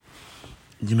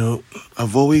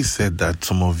I've always said that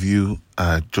some of you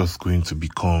are just going to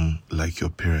become like your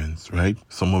parents, right?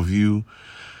 Some of you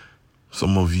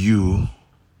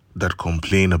that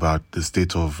complain about the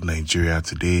state of Nigeria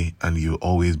today, and you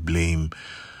always blame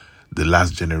the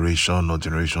last generation or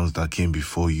generations that came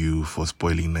before you for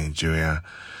spoiling Nigeria.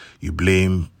 You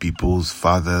blame people's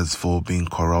fathers for being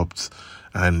corrupt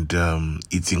and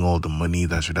eating all the money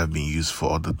that should have been used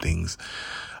for other things.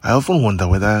 I often wonder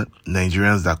whether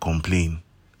Nigerians that complain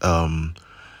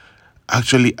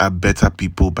actually are better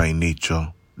people by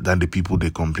nature than the people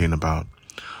they complain about.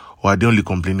 Or are they only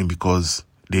complaining because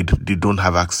they don't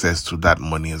have access to that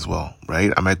money as well,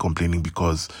 right? Am I complaining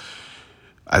because,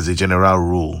 as a general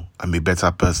rule, I'm a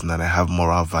better person and I have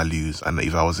moral values, and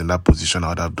if I was in that position, I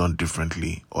would have done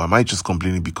differently? Or am I just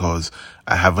complaining because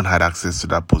I haven't had access to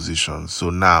that position? So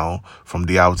now, from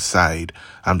the outside,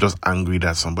 I'm just angry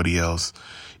that somebody else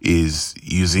is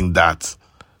using that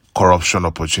corruption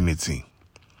opportunity.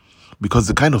 Because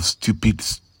the kind of stupid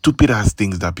ass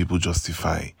things that people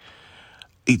justify,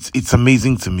 it's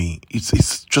amazing to me.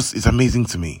 It's amazing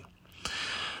to me.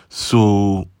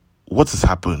 So what has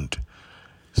happened?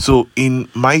 So in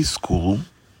my school,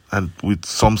 and with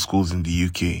some schools in the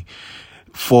UK,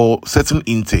 for certain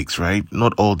intakes, right?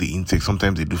 Not all the intakes.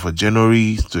 Sometimes they do for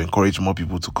January to encourage more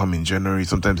people to come in January.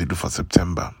 Sometimes they do for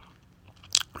September.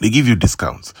 They give you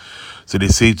discounts. So they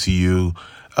say to you,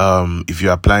 if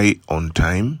you apply on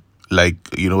time, like,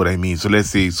 you know what I mean? So let's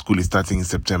say school is starting in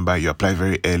September, you apply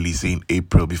very early, say in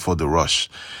April before the rush,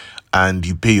 and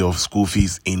you pay your school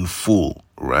fees in full,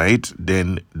 right?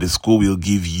 Then the school will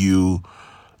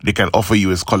they can offer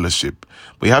you a scholarship,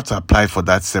 but you have to apply for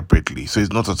that separately. So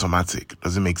it's not automatic.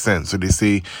 Doesn't make sense. So they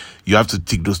say you have to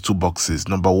tick those two boxes.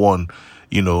 Number one,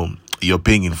 you're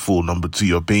paying in full. Number two,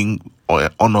 you're paying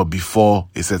on or before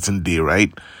a certain day,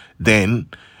 right? Then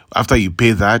after you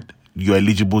pay that, you're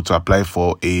eligible to apply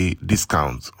for a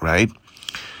discount, right?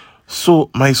 So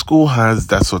my school has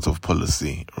that sort of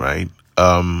policy, right?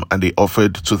 And they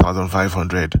offered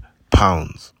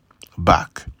 £2,500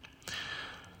 back.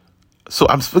 So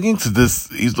I'm speaking to this,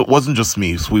 it wasn't just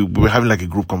me. So we were having like a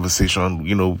group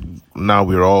conversation, now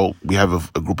we have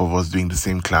a group of us doing the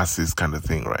same classes kind of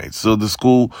thing, right? So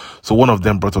one of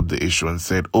them brought up the issue and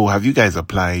said, oh, have you guys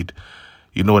applied?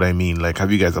 You know what I mean? Like,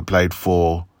 have you guys applied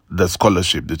for the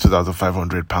scholarship, the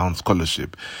 £2,500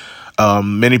 scholarship?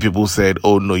 Many people said,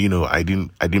 oh no, I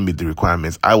didn't meet the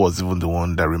requirements. I was even the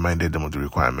one that reminded them of the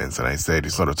requirements. And I said,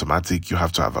 it's not automatic. You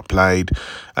have to have applied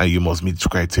and you must meet the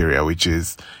criteria, which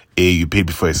is A, you paid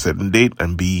before a certain date,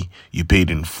 and B, you paid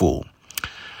in full.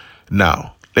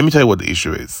 Now, let me tell you what the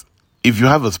issue is. If you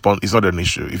have it's not an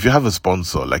issue. If you have a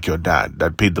sponsor like your dad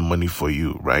that paid the money for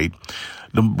you, right?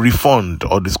 The refund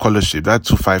or the scholarship, that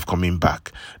 2,500 coming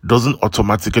back, doesn't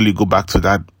automatically go back to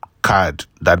that card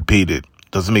that paid it.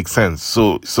 Doesn't make sense.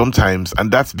 So sometimes, and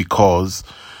that's because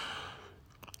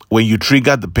when you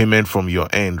trigger the payment from your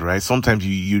end, right? Sometimes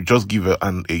you just give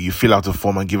you fill out a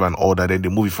form and give an order, then they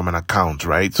move it from an account,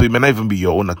 right? So it may not even be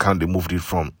your own account they moved it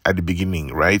from at the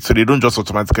beginning, right? So they don't just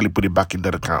automatically put it back in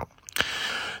that account.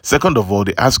 Second of all,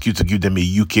 they ask you to give them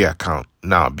a UK account.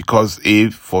 Now, because A,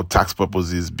 for tax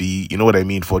purposes, B, you know what I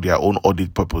mean, for their own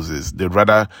audit purposes, they'd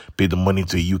rather pay the money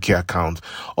to a UK account.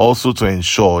 Also to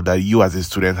ensure that you as a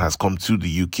student has come to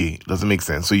the UK. Doesn't make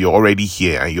sense. So you're already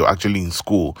here and you're actually in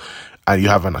school and you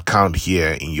have an account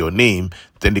here in your name,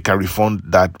 then they can refund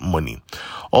that money.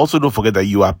 Also, don't forget that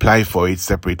you apply for it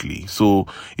separately. So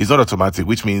it's not automatic,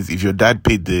 which means if your dad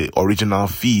paid the original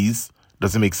fees,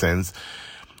 doesn't make sense.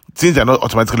 Since they're not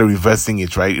automatically reversing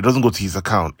it, right? It doesn't go to his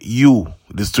account. You,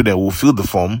 the student, will fill the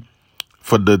form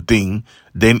for the thing,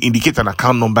 then indicate an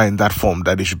account number in that form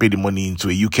that they should pay the money into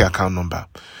a UK account number.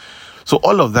 So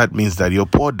all of that means that your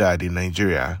poor dad in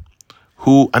Nigeria,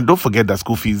 and don't forget that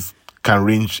school fees can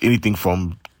range anything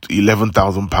from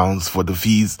 £11,000 for the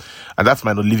fees, and that's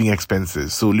minus living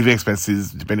expenses. So living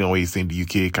expenses, depending on where you stay in the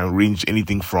UK, can range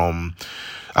anything from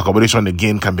accommodation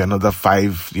again can be another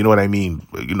 5, you know what I mean?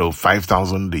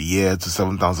 5,000 a year to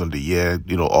 7,000 a year,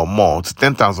 or more to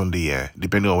 10,000 a year,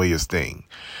 depending on where you're staying.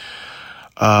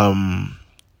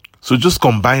 So just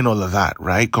combine all of that,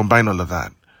 right? Combine all of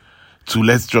that to,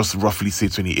 let's just roughly say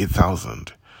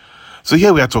 28,000. So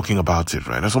here we are talking about it,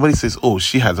 right? And somebody says, oh,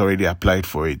 she has already applied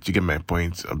for it. You get my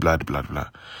point? Blah, blah, blah.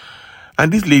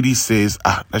 And this lady says,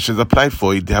 that she's applied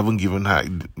for it. They haven't given her,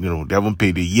 they haven't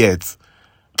paid it yet.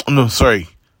 No, sorry.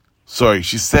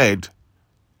 She said,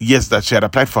 yes, that she had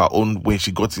applied for her own when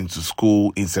she got into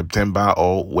school in September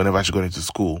or whenever she got into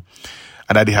school,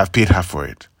 and that they have paid her for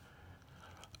it.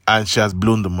 And she has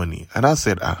blown the money. And I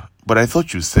said, but I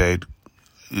thought you said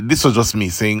this was just me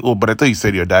saying, oh, but I thought you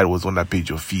said your dad was the one that paid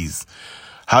your fees.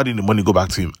 How did the money go back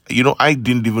to him? I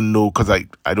didn't even know, because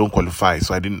I don't qualify,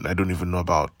 so I don't even know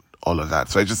about all of that.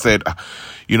 So I just said, I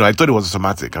thought it was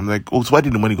automatic. I'm like, oh, so why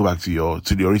did the money go back to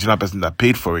the original person that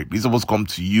paid for it? Is it supposed to come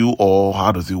to you, or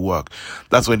how does it work?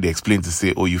 That's when they explained to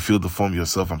say, oh, you fill the form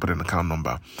yourself and put an account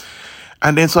number.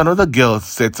 And then so another girl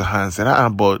said to her and said,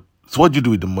 but so what did you do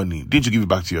with the money? Didn't you give it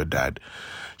back to your dad?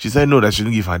 She said, no, that she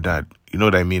didn't give her dad. You know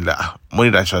what I mean? Like, money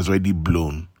that she has already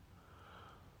blown.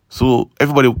 So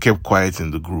everybody kept quiet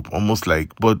in the group, almost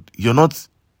like, but you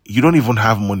don't even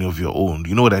have money of your own.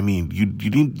 You know what I mean?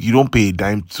 You don't pay a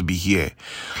dime to be here.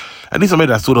 And this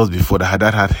somebody that told us before that her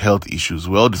dad had health issues.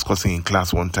 We were all discussing in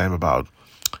class one time about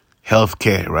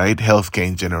healthcare, right? Healthcare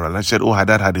in general. And I said, oh, her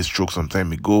dad had a stroke some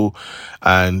time ago,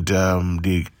 and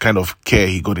the kind of care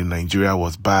he got in Nigeria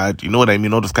was bad. You know what I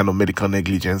mean? All those kind of medical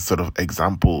negligence sort of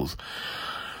examples.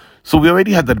 So we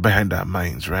already had that behind our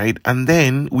minds, right? And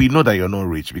then we know that you're not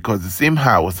rich, because the same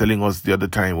her was telling us the other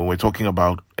time when we're talking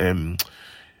about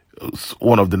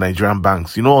one of the Nigerian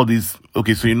banks. You know all these,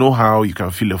 okay, so you know how you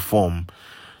can fill a form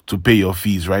to pay your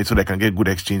fees, right? So they can get good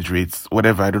exchange rates,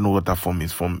 whatever. I don't know what that form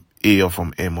is, from A or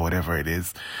from M or whatever it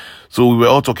is. So we were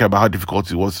all talking about how difficult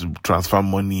it was to transfer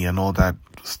money and all that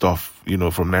stuff, from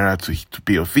Naira to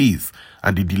pay your fees,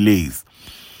 and the delays.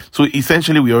 So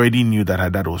essentially, we already knew that her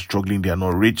dad was struggling. They are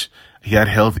not rich. He had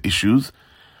health issues.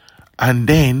 And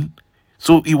then,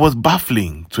 so it was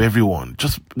baffling to everyone.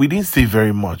 We didn't say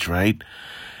very much, right?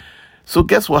 So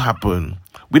guess what happened?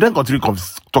 We then continued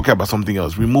talking about something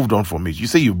else. We moved on from it. You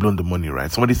say you've blown the money, right?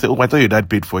 Somebody said, oh, I thought your dad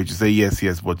paid for it. You say,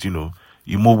 yes, but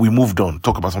we moved on.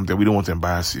 Talk about something. We don't want to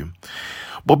embarrass you.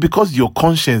 But because your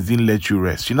conscience didn't let you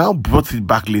rest, she now brought it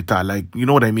back later. Like, you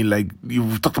know what I mean? Like,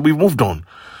 we've moved on.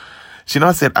 She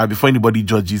now said, before anybody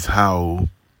judges her,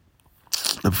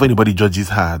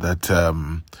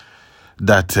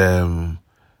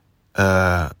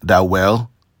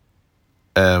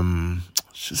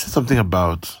 she said something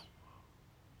about,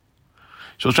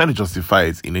 she was trying to justify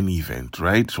it in any event,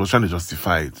 right? She was trying to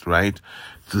justify it, right?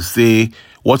 To say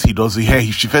what he doesn't hear.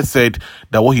 She first said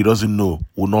that what he doesn't know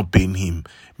will not pain him.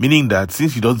 Meaning that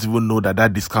since he doesn't even know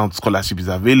that discount scholarship is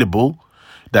available,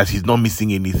 that he's not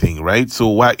missing anything, right?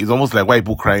 So it's almost like why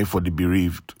people crying for the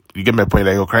bereaved. You get my point?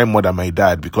 Like, you're crying more than my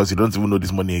dad because he doesn't even know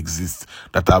this money exists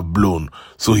that I've blown.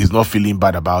 So he's not feeling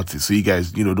bad about it. So you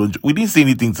guys, we didn't say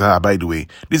anything to her, by the way.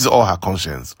 This is all her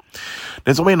conscience.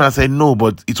 Then somebody now said, no,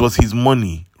 but it was his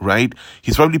money, right?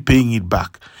 He's probably paying it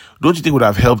back. Don't you think it would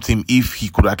have helped him if he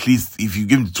could at least, if you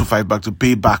give him the 2.5 back, to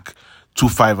pay back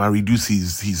 2.5 and reduce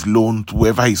his loan to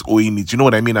whoever he's owing it? You know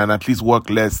what I mean? And at least work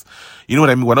less. You know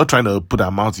what I mean? We're not trying to put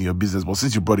our mouth in your business, but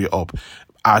since you brought it up,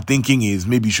 our thinking is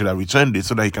maybe you should have returned it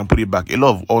so that he can put it back. A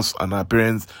lot of us and our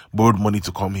parents borrowed money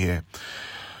to come here.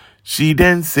 She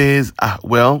then says, that's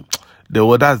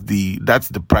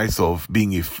the price of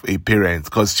being a parent,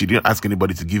 because she didn't ask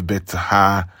anybody to give birth to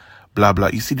her, blah, blah.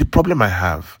 You see, the problem I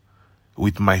have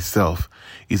with myself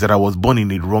is that I was born in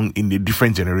a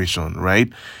different generation,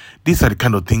 right? These are the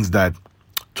kind of things that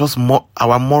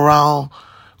our moral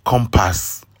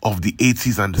compass of the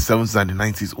 80s and the 70s and the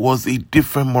 90s was a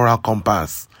different moral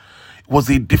compass. It was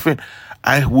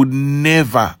I would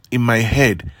never in my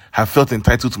head have felt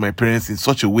entitled to my parents in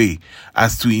such a way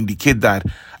as to indicate that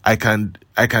I can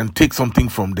take something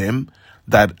from them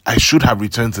that I should have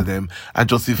returned to them and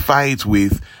justify it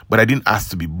with, but I didn't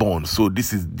ask to be born. So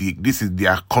this is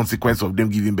the consequence of them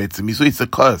giving birth to me. So it's a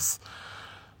curse.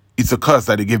 It's a curse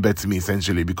that they gave birth to me,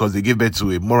 essentially, because they gave birth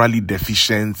to a morally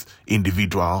deficient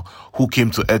individual who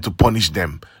came to earth to punish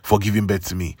them for giving birth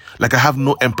to me. Like, I have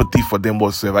no empathy for them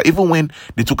whatsoever. Even when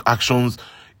they took actions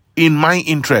in my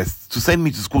interest to send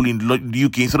me to school in the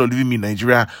UK instead of leaving me in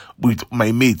Nigeria with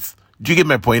my mates. Do you get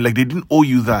my point? Like, they didn't owe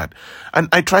you that. And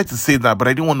I tried to say that, but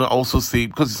I didn't want to also say,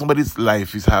 because somebody's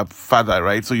life is her father,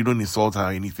 right? So you don't insult her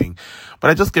or anything.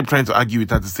 But I just kept trying to argue with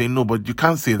her to say, no, but you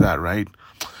can't say that, right?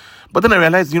 But then I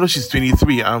realized, she's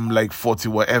 23. I'm like 40,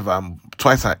 whatever. I'm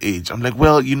twice her age. I'm like,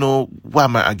 well, why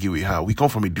am I arguing with her? We come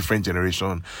from a different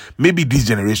generation. Maybe this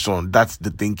generation, that's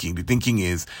the thinking. The thinking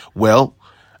is, well,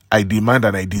 I demand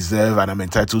and I deserve and I'm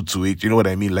entitled to it. You know what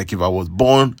I mean? Like, if I was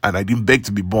born and I didn't beg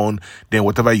to be born, then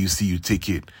whatever you see, you take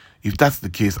it. If that's the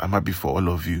case, I'm happy for all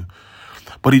of you.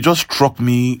 But it just struck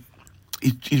me.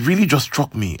 It really just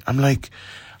struck me. I'm like,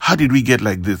 how did we get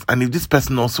like this? And if this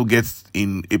person also gets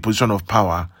in a position of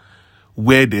power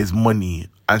where there's money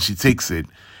and she takes it,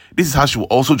 this is how she will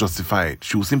also justify it.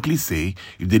 She will simply say,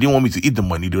 if they didn't want me to eat the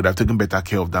money, they would have taken better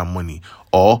care of that money.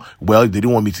 Or, well, if they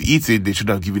didn't want me to eat it, they should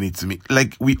have given it to me.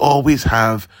 Like, we always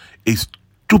have a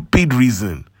stupid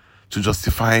reason to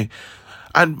justify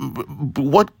And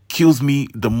what kills me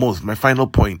the most, my final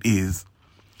point, is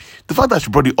the fact that she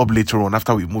brought it up later on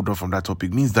after we moved on from that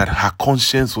topic means that her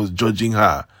conscience was judging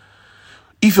her.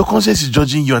 If your conscience is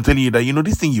judging you and telling you that,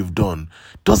 this thing you've done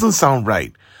doesn't sound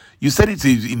right, you said it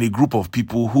in a group of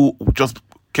people who just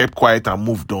kept quiet and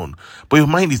moved on, but your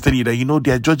mind is telling you that,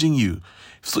 they are judging you.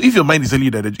 So if your mind is telling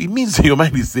you that, it means your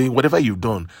mind is saying whatever you've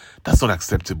done, that's not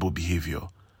acceptable behavior.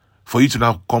 For you to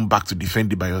now come back to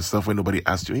defend it by yourself when nobody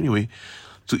asked you. Anyway,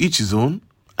 to each his own.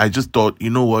 I just thought,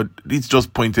 it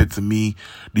just pointed to me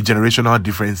the generational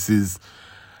differences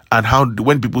and how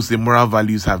when people say moral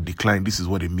values have declined, this is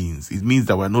what it means. It means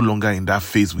that we're no longer in that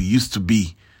phase we used to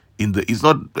be in the, it's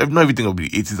not everything of the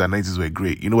 80s and 90s were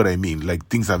great. You know what I mean? Like,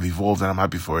 things have evolved and I'm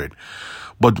happy for it.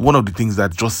 But one of the things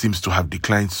that just seems to have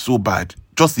declined so bad,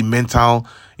 just in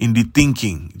the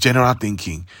thinking, general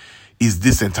thinking, is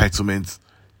this entitlement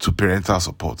to parental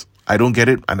support. I don't get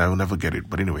it and I will never get it.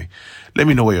 But anyway, let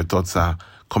me know what your thoughts are.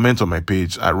 Comment on my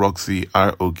page at Roxy,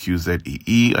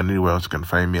 ROQZEE, and anywhere else you can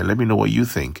find me. And let me know what you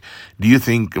think. Do you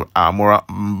think my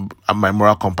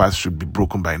moral compass should be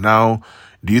broken by now?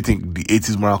 Do you think the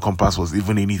 80s moral compass was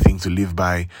even anything to live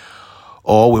by?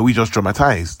 Or were we just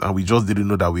traumatized and we just didn't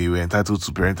know that we were entitled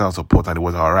to parental support and it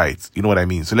was our right? You know what I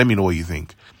mean? So let me know what you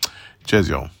think. Cheers,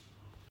 y'all.